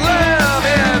 There's love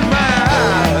in my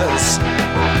eyes.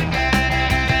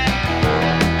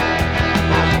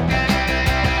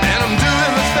 And I'm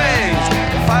doing the things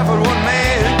a 5'1"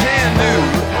 man can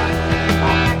do.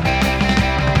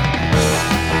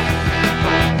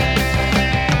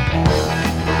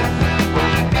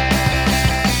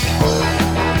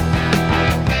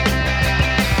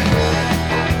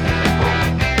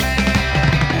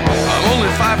 Only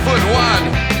 5'1".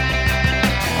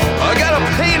 I got a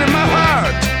pain in my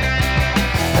heart.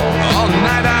 All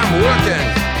night I'm working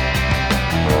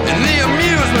in the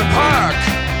amusement park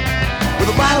with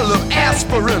a bottle of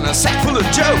aspirin, a sack full of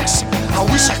jokes. I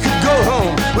wish I could go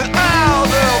home with all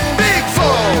the big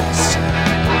folks.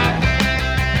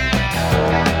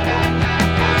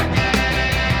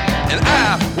 And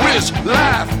I wish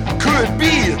life could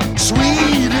be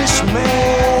Swedish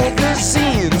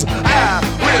magazines. I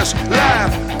wish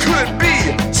life could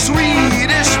be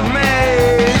Swedish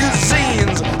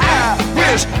magazines. I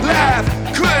wish life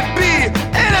could be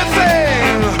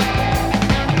anything.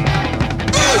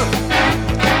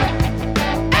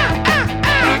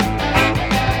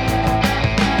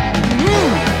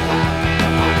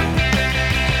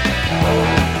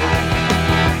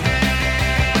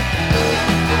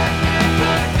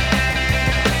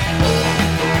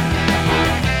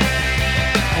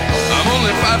 I'm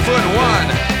only 5'1",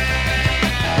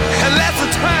 and that's the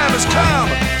time has come.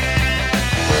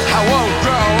 I won't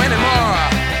grow anymore,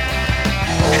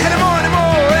 anymore.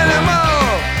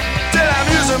 Till I'm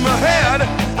using my head,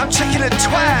 I'm checking it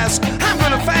twice. I'm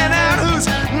gonna find out who's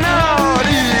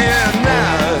naughty and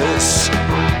nice.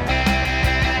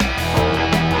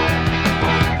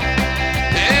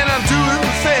 And I'm doing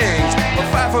the things a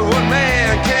 5'1"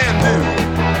 man can do.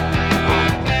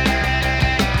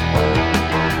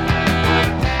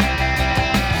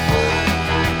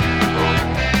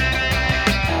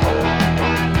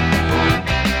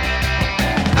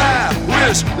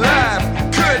 Wish life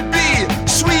could be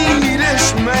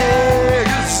Swedish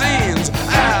magazines.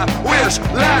 I wish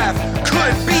life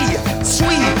could be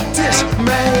Swedish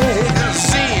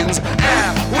magazines.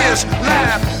 I wish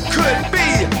life could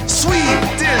be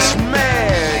Swedish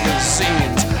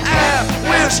magazines. I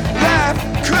wish life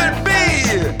could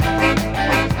be.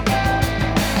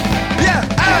 Yeah,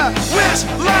 I wish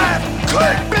life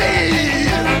could be.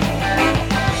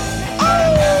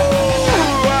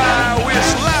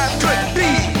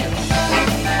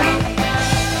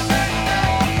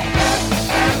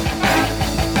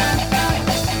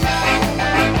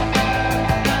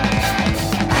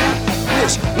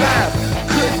 Life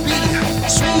could be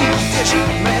Swedish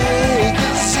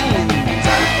magazines. I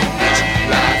wish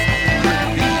life could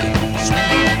be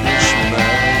Swedish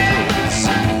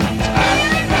magazines. I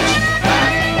wish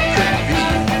life could be.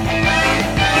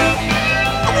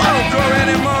 I won't grow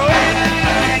anymore.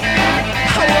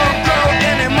 I won't grow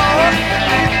anymore.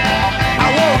 I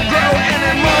won't grow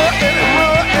anymore.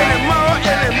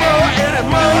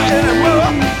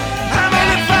 I'm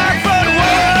only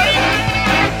 5'1".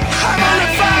 I'm only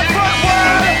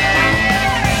 5'1".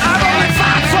 I'm only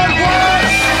 5'1".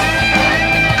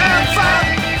 I'm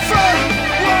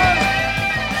 5'1".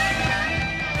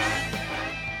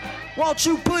 Won't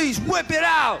you please whip it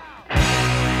out?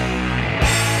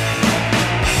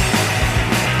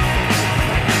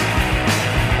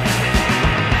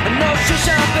 No shoe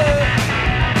shopping,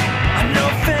 no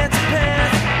fancy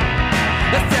pants.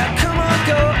 I said, come on,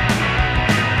 girl,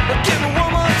 give me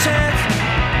one more chance.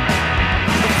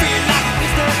 I feel like a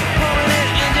piston pulling an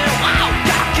engine. Wow,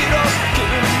 rock it up, give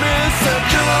it a miss. So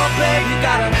come on, babe, you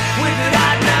gotta whip it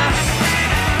out now.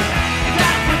 You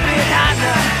gotta whip it out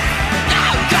now.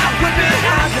 You gotta whip it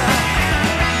out now.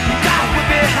 You gotta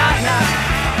whip it out now.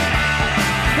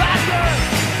 Right, girl.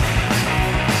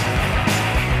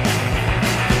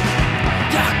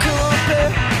 Yeah, come on,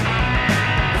 babe.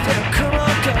 I said, come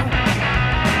on, girl.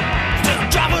 Still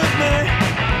drive with me.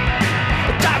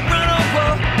 Don't run over.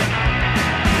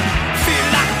 Feel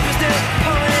like a piston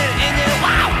pulling an engine.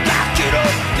 Wow, rock it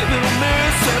up, give it a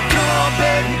miss. So come on,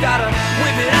 babe, you gotta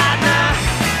whip it out now.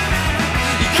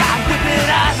 You gotta whip it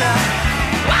out now.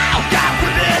 Wow, gotta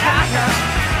whip it out now.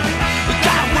 You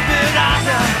gotta whip it out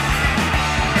now.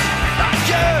 Oh,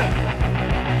 yeah.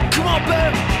 Come on,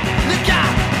 babe. You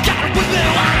gotta whip it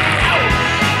out.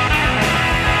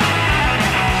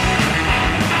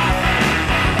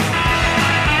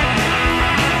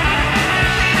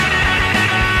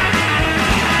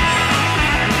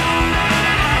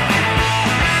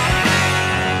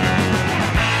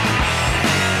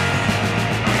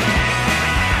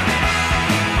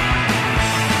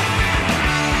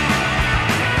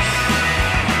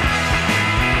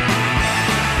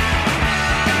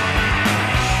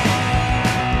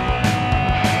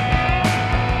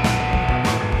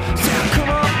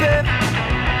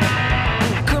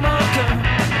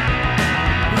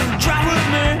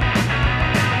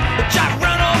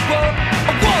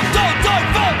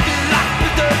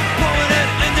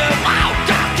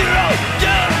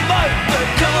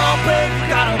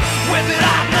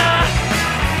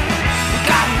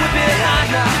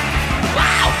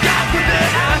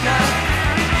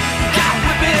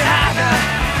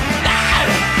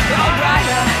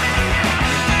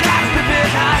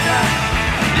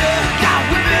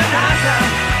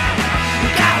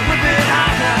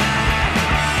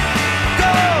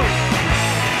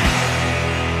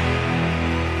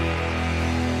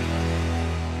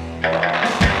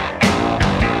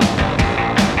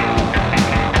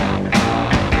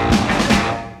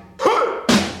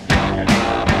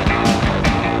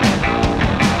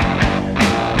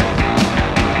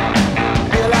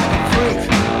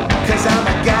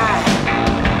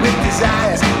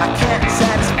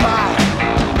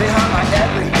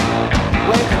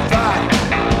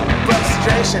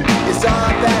 Is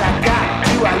all that I got.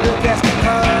 Do I look as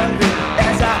hungry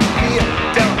as I feel?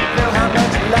 Don't know how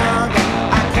much longer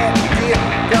I can deal.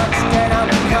 Gonna stand on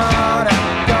the corner,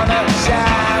 gonna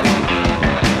shout it.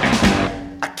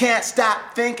 I can't stop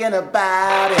thinking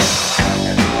about it.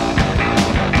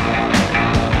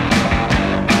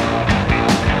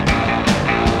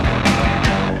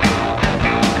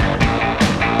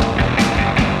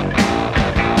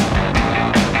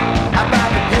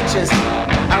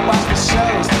 I watch the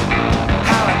shows,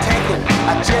 how I take it,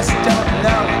 I just don't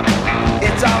know.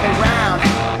 It's all around,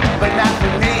 but not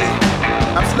for me.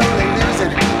 I'm slowly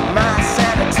losing my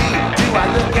sanity. Do I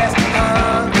look as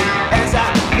hungry as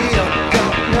I feel?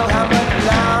 Don't know how much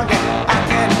longer I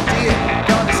can deal.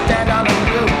 Gonna stand on the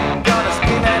roof, gonna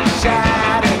scream and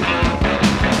shout it.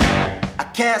 I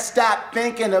can't stop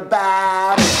thinking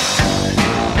about it.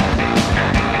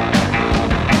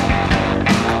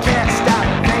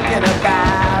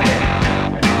 About it.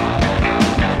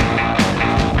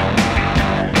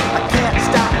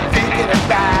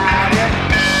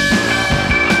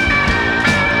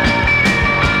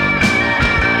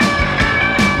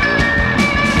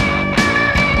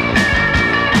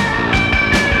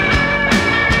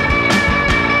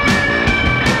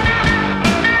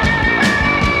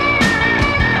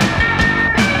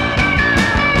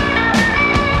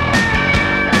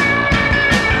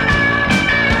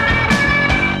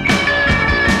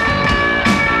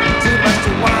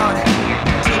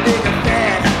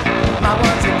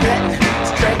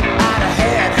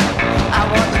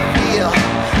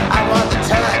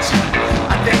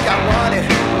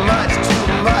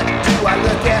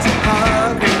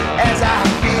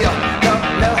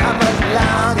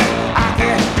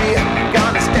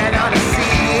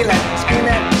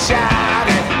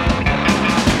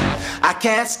 I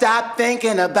can't stop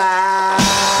thinking about it. Can't stop thinking about it.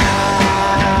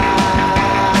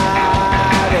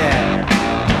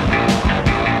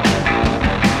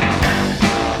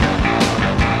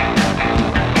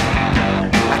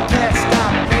 I can't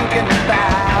stop thinking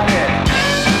about it.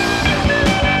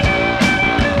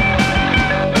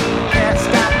 Can't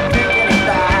stop thinking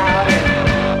about it.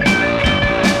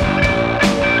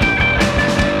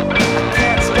 I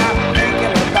can't stop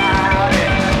thinking about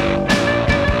it.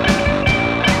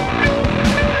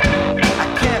 I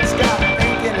can't stop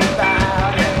thinking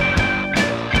about it.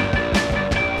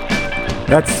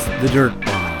 That's the Dirt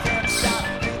Bombs.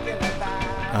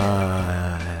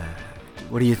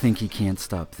 What do you think you can't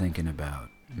stop thinking about?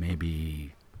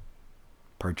 Maybe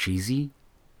Parcheesi?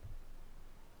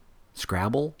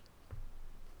 Scrabble?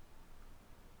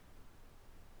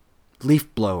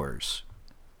 Leaf blowers?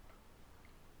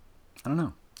 I don't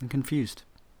know. I'm confused.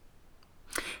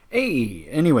 Hey,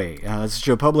 anyway, this is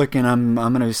Joe Public, and I'm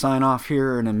going to sign off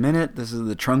here in a minute. This is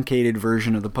the truncated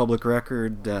version of the public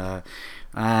record.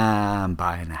 I'm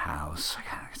buying a house. I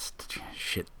got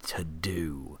shit to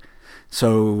do.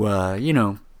 So,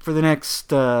 for the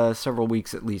next several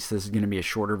weeks at least, this is going to be a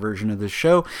shorter version of the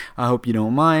show. I hope you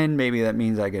don't mind. Maybe that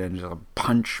means I get to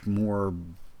punch more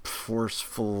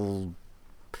forceful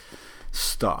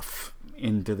stuff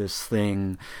into this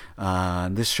thing.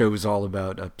 This show is all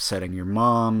about upsetting your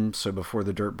mom. So before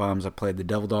the Dirt Bombs, I played the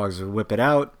Devil Dogs with Whip It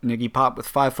Out, Iggy Pop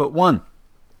with 5'1".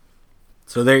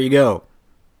 So there you go.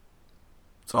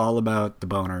 It's all about the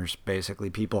boners, basically,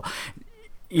 people.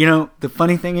 The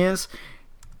funny thing is,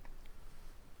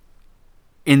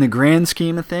 in the grand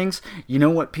scheme of things, you know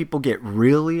what people get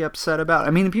really upset about?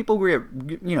 I mean, people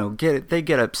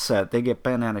get upset. They get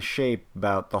bent out of shape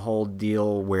about the whole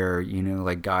deal where,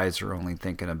 like guys are only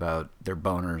thinking about their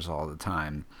boners all the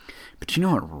time. But you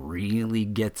know what really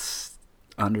gets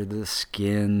under the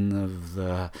skin of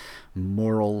the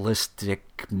morality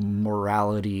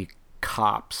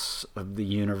cops of the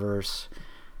universe?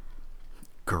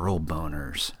 Girl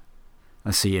boners.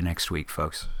 I'll see you next week,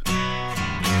 folks.